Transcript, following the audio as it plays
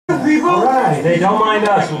All right. Hey, don't mind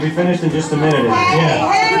us. We'll be finished in just a minute.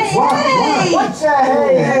 Hey! What's that?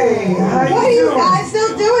 Hey! What are you guys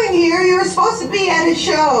still doing here? You're supposed to be at a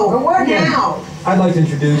show. We're working. Now. I'd like to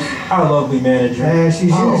introduce our lovely manager.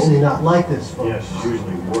 She's usually not like this, folks. Yeah, she's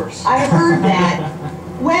usually worse. I heard that.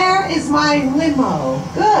 Where is my limo?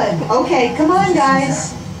 Good. Okay, come on,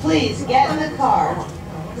 guys. Please, get in the car.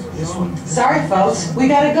 Sorry, folks. We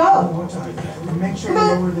gotta go. Make sure you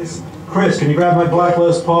know where this. Chris, can you grab my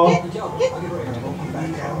blacklist, Paul? Hey,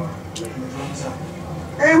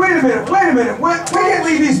 wait a minute. We can't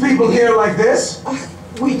leave these people here like this.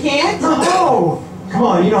 We can't? No. Come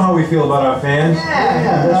on, you know how we feel about our fans.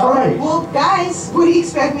 Yeah, that's right. Well, guys, what do you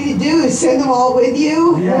expect me to do? Is send them all with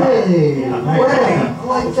you? Hey, Yeah. I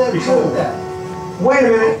like that too. Wait a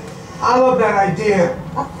minute. I love that idea.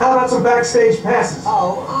 How about some backstage passes?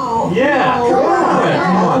 Oh. Yeah. No.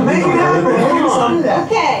 Come on. Make it happen. Come on.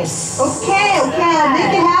 Okay, I'll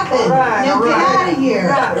make it happen. Right, now get out of here.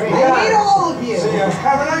 Got it. I hate all of you. See ya.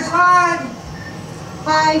 Have a nice ride.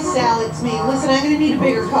 Hi, Sal, it's me. Listen, I'm going to need a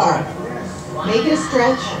bigger car. Make it a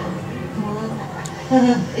stretch.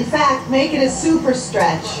 In fact, make it a super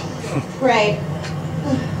stretch. Great.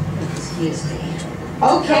 Excuse me.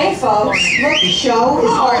 Okay, folks. Look, the show is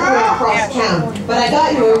halfway across town, but I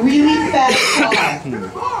got you a really fast car.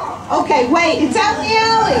 Okay, wait, it's out in the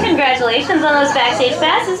alley. Congratulations on those backstage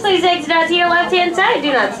passes. Please exit out to your left-hand side.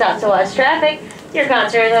 Do not stop to watch traffic. Your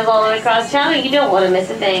concert is all the way across town, and you don't want to miss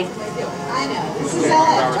a thing. I know. This is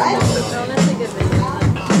LA, right?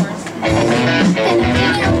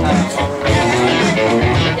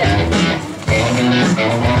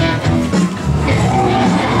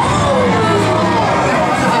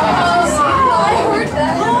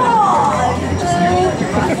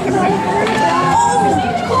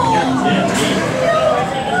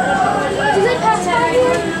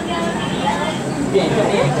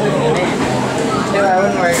 I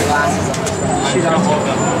wouldn't wear your glasses. She don't. I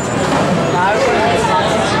would wear your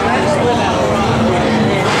glasses.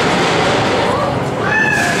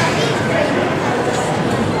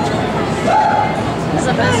 That's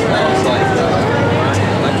the best one.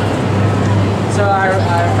 So our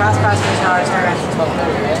fast pass is now return at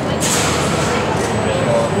 12:30, right?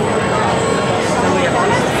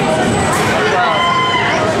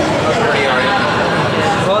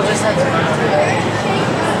 Well, just have to run through there.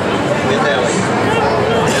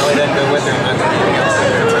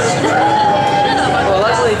 Well,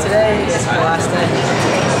 luckily today is my last day.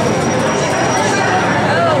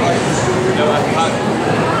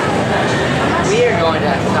 We are going to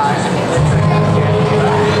Epcot.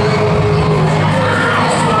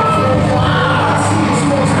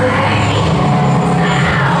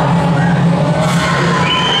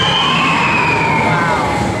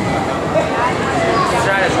 This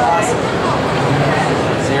ride is awesome.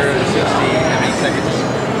 0 to 60, how many seconds?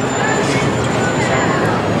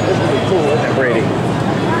 This would be cool, isn't it, Brady?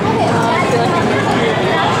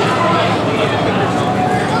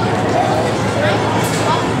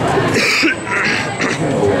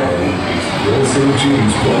 St.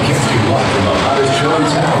 James broadcasting live from the hottest show in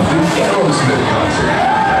town, the Aerosmith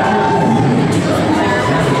concert.